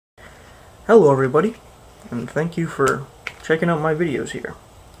Hello everybody, and thank you for checking out my videos here.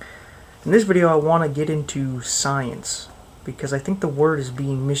 In this video I want to get into science, because I think the word is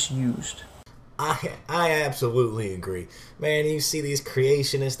being misused. I absolutely agree. Man, you see these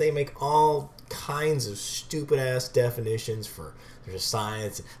creationists, they make all kinds of stupid-ass definitions for their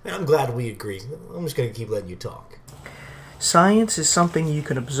science. Man, I'm glad we agree. I'm just going to keep letting you talk. Science is something you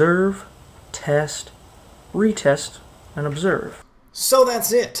can observe, test, retest, and observe. So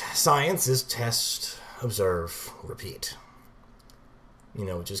that's it. Science is test, observe, repeat. You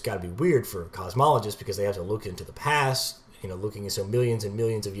know, it just got to be weird for cosmologists because they have to look into the past, looking at so millions and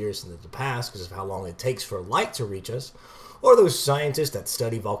millions of years into the past because of how long it takes for light to reach us. Or those scientists that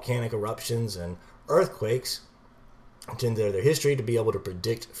study volcanic eruptions and earthquakes, into their history to be able to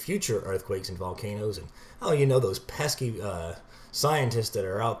predict future earthquakes and volcanoes. And, those pesky scientists that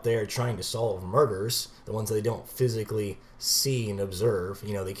are out there trying to solve murders, the ones that they don't physically see and observe.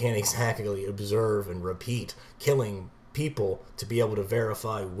 They can't exactly observe and repeat killing people to be able to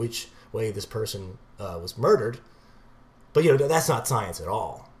verify which way this person was murdered. But, that's not science at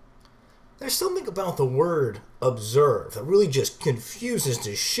all. There's something about the word observe that really just confuses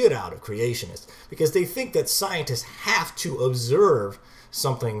the shit out of creationists because they think that scientists have to observe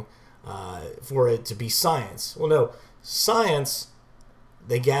something for it to be science. Well, no. Science,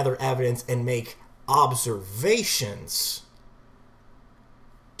 they gather evidence and make observations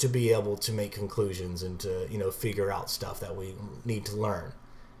to be able to make conclusions and to, figure out stuff that we need to learn.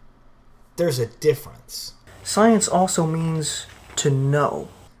 There's a difference. Science also means to know.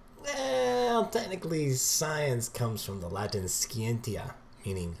 Well, technically, science comes from the Latin scientia,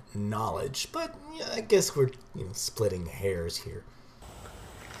 meaning knowledge, but I guess we're splitting hairs here.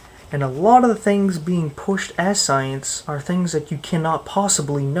 And a lot of the things being pushed as science are things that you cannot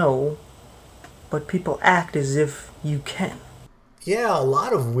possibly know, but people act as if you can. Yeah, a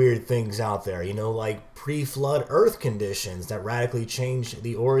lot of weird things out there, like pre-flood Earth conditions that radically changed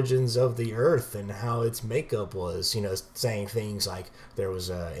the origins of the Earth and how its makeup was, saying things like there was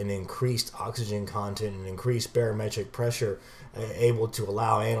an increased oxygen content and increased barometric pressure able to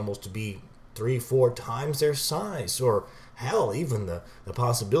allow animals to be 3-4 times their size, or hell, even the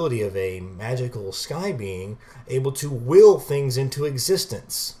possibility of a magical sky being able to will things into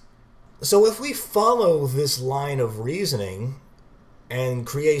existence. So if we follow this line of reasoning, and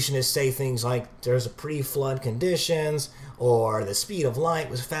creationists say things like there's a pre-flood conditions, or the speed of light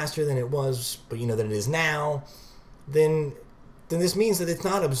was faster than it was, but than it is now, then this means that it's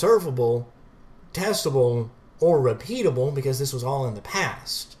not observable, testable, or repeatable because this was all in the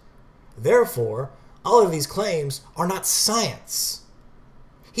past. Therefore, all of these claims are not science.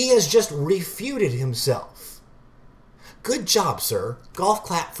 He has just refuted himself. Good job, sir. Golf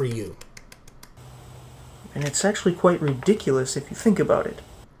clap for you. And it's actually quite ridiculous if you think about it.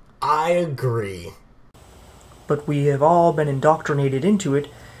 I agree. But we have all been indoctrinated into it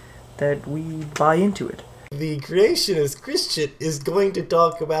that we buy into it. The creationist Christian is going to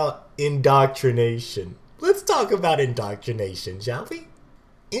talk about indoctrination. Let's talk about indoctrination, shall we?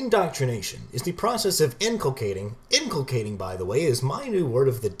 Indoctrination is the process of inculcating. Inculcating, by the way, is my new word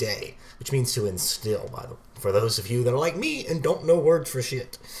of the day, which means to instill, for those of you that are like me and don't know words for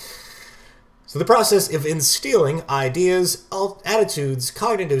shit. So the process of instilling ideas, attitudes,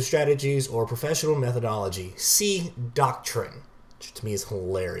 cognitive strategies, or professional methodology. See doctrine, which to me is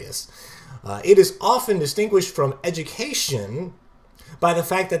hilarious. It is often distinguished from education by the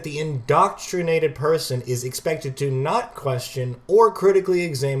fact that the indoctrinated person is expected to not question or critically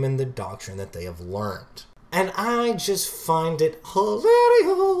examine the doctrine that they have learned. And I just find it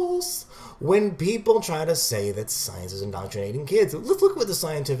hilarious when people try to say that science is indoctrinating kids. Let's look at the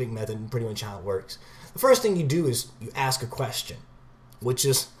scientific method and pretty much how it works. The first thing you do is you ask a question, which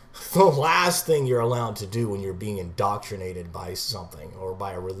is the last thing you're allowed to do when you're being indoctrinated by something or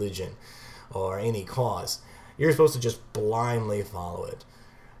by a religion or any cause. You're supposed to just blindly follow it.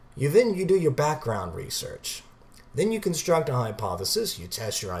 You do your background research. Then you construct a hypothesis, you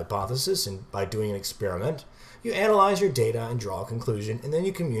test your hypothesis, and by doing an experiment, you analyze your data and draw a conclusion, and then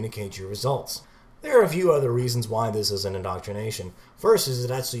you communicate your results. There are a few other reasons why this is an indoctrination. First is it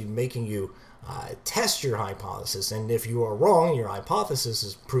actually making you test your hypothesis, and if you are wrong, your hypothesis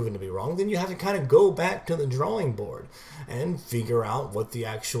is proven to be wrong, then you have to kind of go back to the drawing board and figure out what the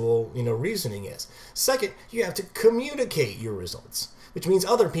actual reasoning is. Second, you have to communicate your results, which means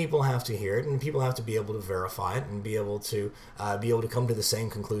other people have to hear it, and people have to be able to verify it and be able to come to the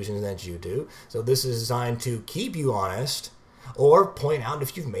same conclusions that you do. So this is designed to keep you honest or point out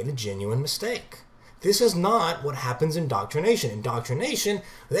if you've made a genuine mistake. This is not what happens in indoctrination. Indoctrination,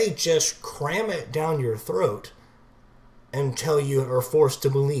 they just cram it down your throat until you are forced to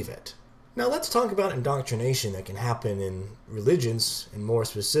believe it. Now let's talk about indoctrination that can happen in religions, and more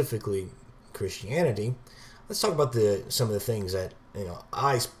specifically Christianity. Let's talk about some of the things that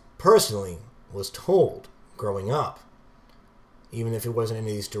I personally was told growing up. Even if it wasn't any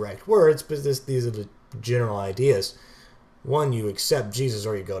of these direct words, but these are the general ideas. 1, you accept Jesus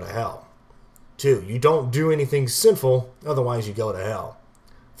or you go to hell. 2, you don't do anything sinful, otherwise you go to hell.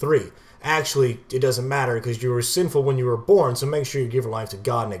 3, actually, it doesn't matter because you were sinful when you were born, so make sure you give your life to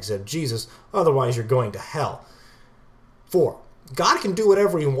God and accept Jesus, otherwise you're going to hell. 4, God can do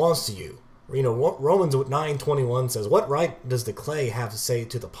whatever he wants to you. Romans 9:21 says, "What right does the clay have to say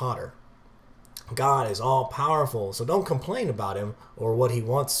to the potter?" God is all-powerful, so don't complain about him or what he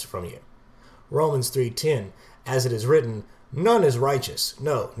wants from you. Romans 3:10, "As it is written, none is righteous,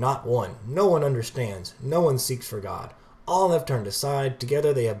 no, not one. No one understands, no one seeks for God. All have turned aside,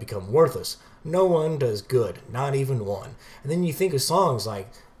 together they have become worthless. No one does good, not even one." And then you think of songs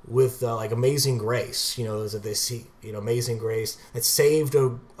like Amazing Grace, Amazing Grace that saved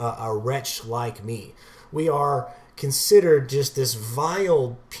a wretch like me. We are considered just this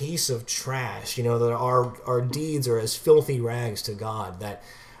vile piece of trash, that our deeds are as filthy rags to God, that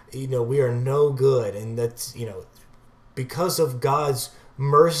we are no good, and that's because of God's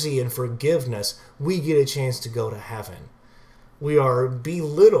mercy and forgiveness we get a chance to go to heaven. We are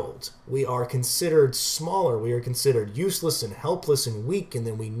belittled. We are considered smaller. We are considered useless and helpless and weak, and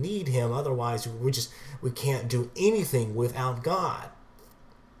then we need him. Otherwise, we can't do anything without God.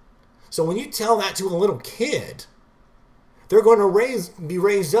 So when you tell that to a little kid, they're going to be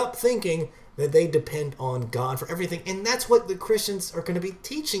raised up thinking that they depend on God for everything. And that's what the Christians are going to be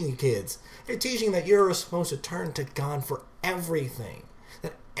teaching the kids. They're teaching that you're supposed to turn to God for everything.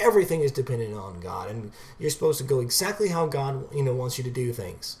 That everything is dependent on God. And you're supposed to go exactly how God wants you to do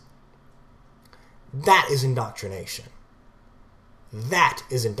things. That is indoctrination. That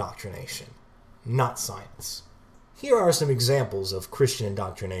is indoctrination, not science. Here are some examples of Christian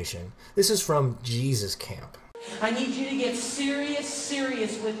indoctrination. This is from Jesus Camp. I need you to get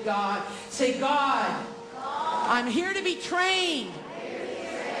serious with God. Say, God, I'm here to be trained.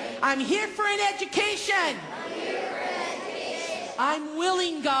 I'm here for an education. I'm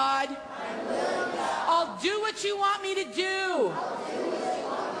willing, God. I'll do what you want me to do.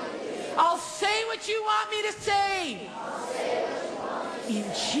 I'll say what you want me to say. In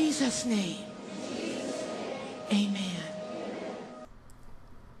Jesus' name. Amen.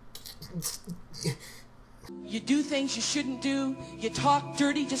 You do things you shouldn't do. You talk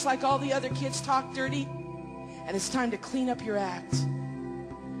dirty just like all the other kids talk dirty. And it's time to clean up your act.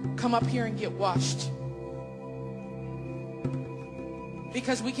 Come up here and get washed.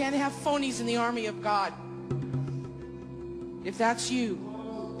 Because we can't have phonies in the army of God. If that's you,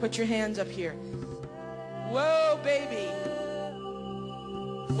 put your hands up here. Whoa, baby.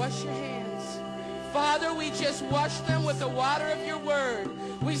 Wash your hands. Father, we just wash them with the water of your word.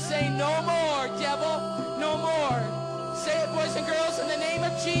 We say no more, devil, no more. Say it, boys and girls, in the name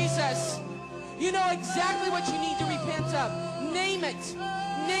of Jesus. You know exactly what you need to repent of. Name it.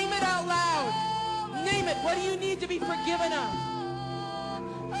 Name it out loud. Name it. What do you need to be forgiven of?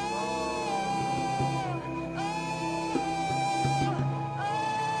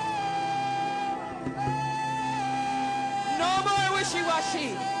 No more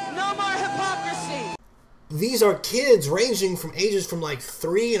wishy-washy. No more hypocrisy. These are kids ranging from ages from like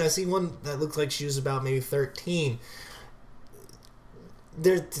 3, and I see one that looks like she was about maybe 13.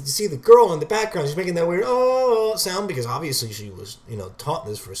 There, to see the girl in the background, she's making that weird oh sound because obviously she was taught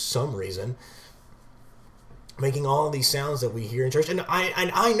this for some reason, making all of these sounds that we hear in church. And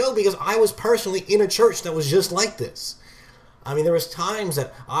I know because I was personally in a church that was just like this. I mean, there was times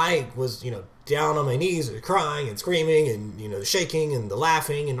that I was down on my knees and crying and screaming and shaking and the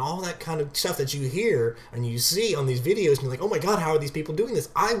laughing and all that kind of stuff that you hear and you see on these videos, and you're like, oh my God, how are these people doing this?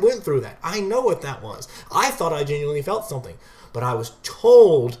 I went through that. I know what that was. I thought I genuinely felt something, but I was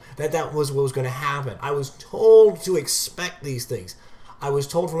told that that was what was going to happen. I was told to expect these things. I was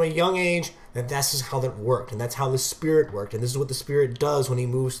told from a young age that this is how that worked, and that's how the Spirit worked, and this is what the Spirit does when he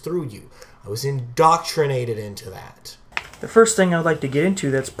moves through you. I was indoctrinated into that. The first thing I'd like to get into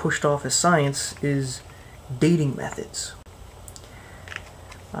that's pushed off as science is dating methods.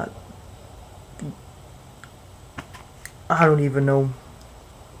 I don't even know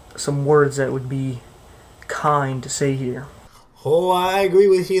some words that would be kind to say here. Oh, I agree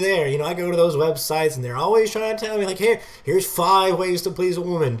with you there. I go to those websites and they're always trying to tell me, like, here's 5 ways to please a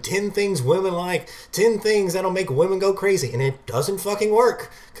woman, 10 things women like, 10 things that'll make women go crazy. And it doesn't fucking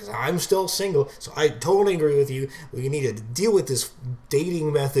work because I'm still single. So I totally agree with you. We need to deal with this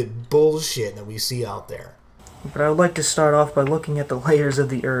dating method bullshit that we see out there. But I would like to start off by looking at the layers of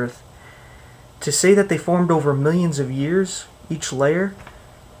the earth. To say that they formed over millions of years, each layer,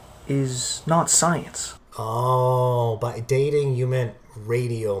 is not science. Oh, by dating you meant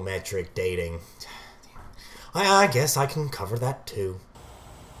radiometric dating. I guess I can cover that too.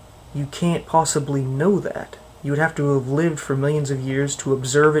 You can't possibly know that. You would have to have lived for millions of years to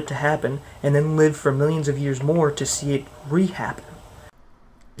observe it to happen, and then live for millions of years more to see it re-happen.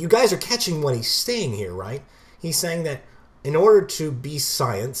 You guys are catching what he's saying here, right? He's saying that in order to be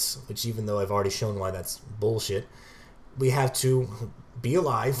science, which even though I've already shown why that's bullshit, we have to be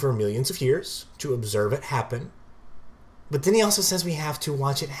alive for millions of years to observe it happen. But then he also says we have to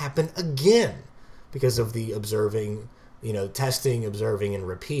watch it happen again because of the observing, testing, observing, and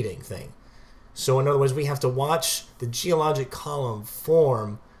repeating thing. So in other words, we have to watch the geologic column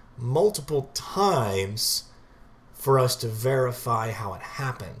form multiple times for us to verify how it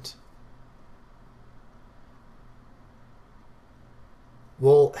happened.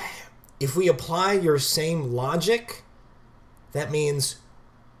 Well, if we apply your same logic, that means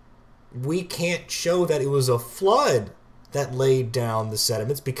we can't show that it was a flood that laid down the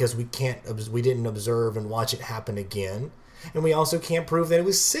sediments because we didn't observe and watch it happen again. And we also can't prove that it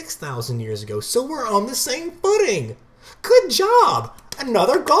was 6,000 years ago. So we're on the same footing. Good job.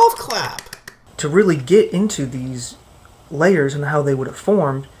 Another golf clap. To really get into these layers and how they would have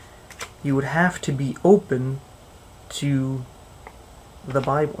formed, you would have to be open to the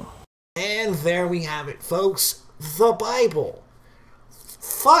Bible. And there we have it, folks. The Bible.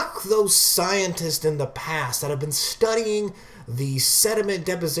 Fuck those scientists in the past that have been studying the sediment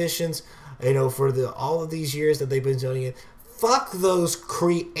depositions, for all of these years that they've been studying it. Fuck those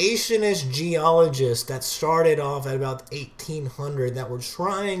creationist geologists that started off at about 1800 that were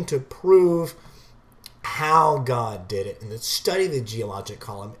trying to prove how God did it, and that studied the geologic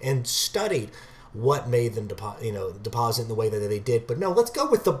column and studied what made them deposit in the way that they did. But no, let's go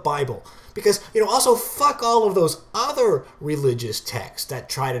with the Bible. Because, also fuck all of those other religious texts that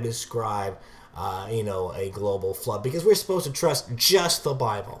try to describe, a global flood. Because we're supposed to trust just the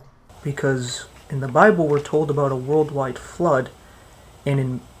Bible. Because in the Bible we're told about a worldwide flood, and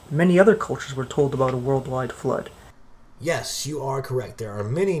in many other cultures we're told about a worldwide flood. Yes, you are correct. There are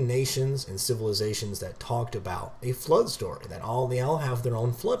many nations and civilizations that talked about a flood story. They all have their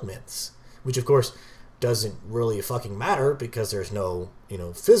own flood myths. Which, of course, doesn't really fucking matter because there's no,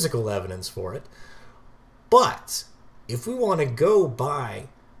 physical evidence for it. But if we want to go by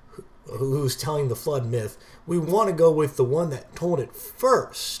who's telling the flood myth, we want to go with the one that told it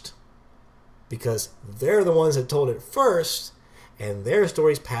first. Because they're the ones that told it first, and their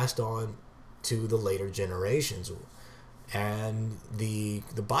stories passed on to the later generations. And the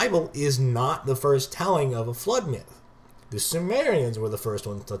Bible is not the first telling of a flood myth. The Sumerians were the first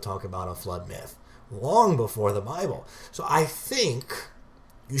ones to talk about a flood myth, long before the Bible. So I think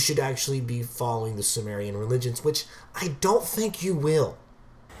you should actually be following the Sumerian religions, which I don't think you will.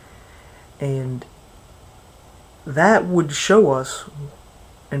 And that would show us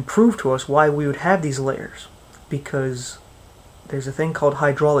and prove to us why we would have these layers. Because there's a thing called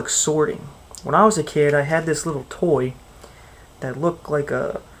hydraulic sorting. When I was a kid, I had this little toy that looked like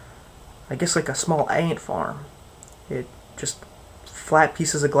a small ant farm. It just flat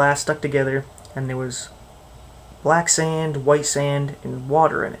pieces of glass stuck together, and there was black sand, white sand, and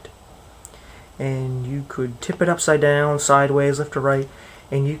water in it. And you could tip it upside down, sideways, left to right,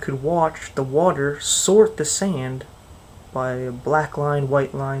 and you could watch the water sort the sand by a black line,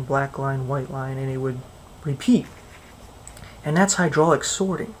 white line, black line, white line, and it would repeat. And that's hydraulic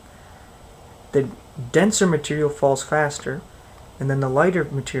sorting. The denser material falls faster, and then the lighter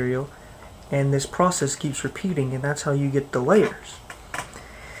material, and this process keeps repeating, and that's how you get the layers.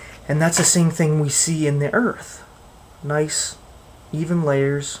 And that's the same thing we see in the earth. Nice, even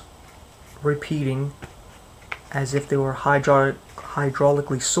layers repeating as if they were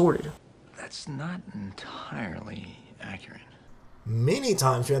hydraulically sorted. That's not entirely accurate. Many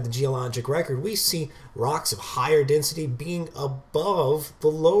times throughout the geologic record, we see rocks of higher density being above the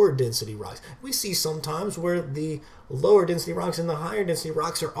lower density rocks. We see sometimes where the lower density rocks and the higher density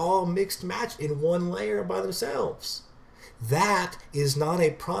rocks are all mixed matched in one layer by themselves. That is not a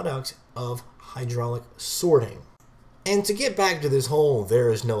product of hydraulic sorting. And to get back to this whole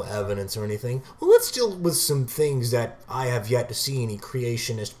there is no evidence or anything, well, let's deal with some things that I have yet to see any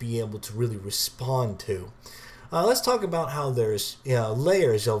creationist be able to really respond to. Let's talk about how there's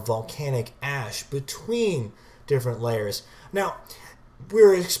layers of volcanic ash between different layers. Now,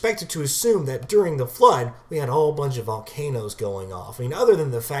 we're expected to assume that during the flood, we had a whole bunch of volcanoes going off. I mean, other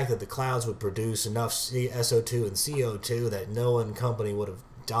than the fact that the clouds would produce enough SO2 and CO2 that Noah and company would have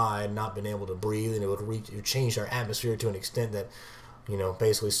died, not been able to breathe, and it would change our atmosphere to an extent that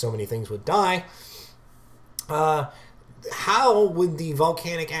basically so many things would die. How would the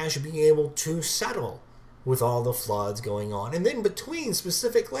volcanic ash be able to settle with all the floods going on? And then between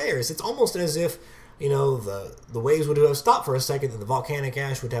specific layers, it's almost as if, the waves would have stopped for a second and the volcanic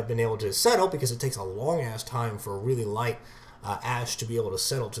ash would have been able to settle, because it takes a long-ass time for really light ash to be able to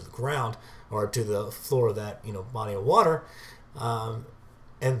settle to the ground or to the floor of that, body of water.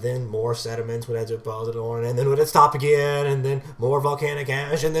 And then more sediments would have deposited on, and then it would stop again, and then more volcanic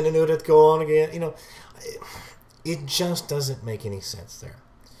ash, and then it would go on again. It just doesn't make any sense there.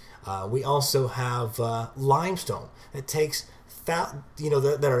 We also have limestone that takes that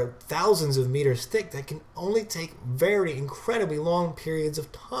are thousands of meters thick, that can only take very incredibly long periods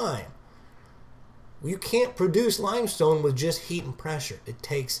of time. You can't produce limestone with just heat and pressure. It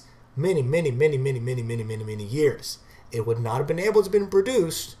takes many years. It would not have been able to have been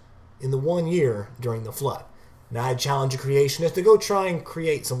produced in the 1 year during the flood. Now I challenge a creationist to go try and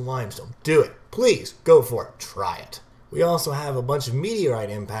create some limestone. Do it. Please, go for it. Try it. We also have a bunch of meteorite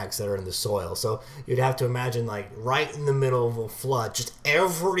impacts that are in the soil. So you'd have to imagine, like, right in the middle of a flood, just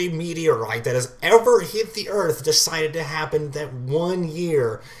every meteorite that has ever hit the earth decided to happen that 1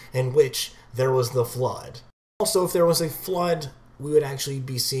 year in which there was the flood. Also, if there was a flood, we would actually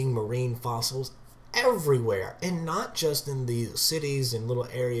be seeing marine fossils everywhere, and not just in the cities and little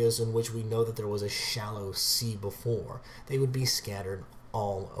areas in which we know that there was a shallow sea before. They would be scattered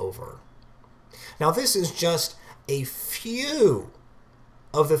all over. Now, this is just a few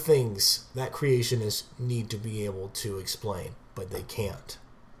of the things that creationists need to be able to explain, but they can't.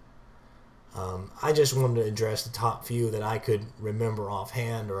 I just wanted to address the top few that I could remember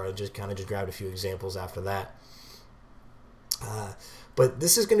offhand, or I just kind of grabbed a few examples after that. But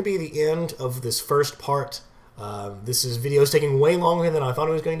this is going to be the end of this first part. This video is taking way longer than I thought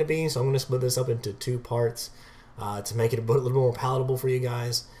it was going to be, so I'm going to split this up into 2 parts to make it a little more palatable for you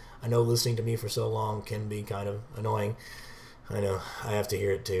guys. I know listening to me for so long can be kind of annoying. I know, I have to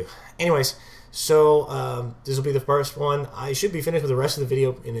hear it too. Anyways, so this will be the first one. I should be finished with the rest of the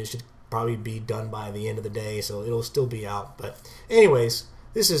video, and it should probably be done by the end of the day, so it'll still be out. But anyways,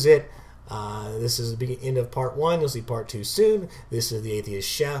 this is it. This is the end of part 1. You'll see part 2 soon. This is the Atheist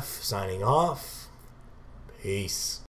Chef signing off. Peace.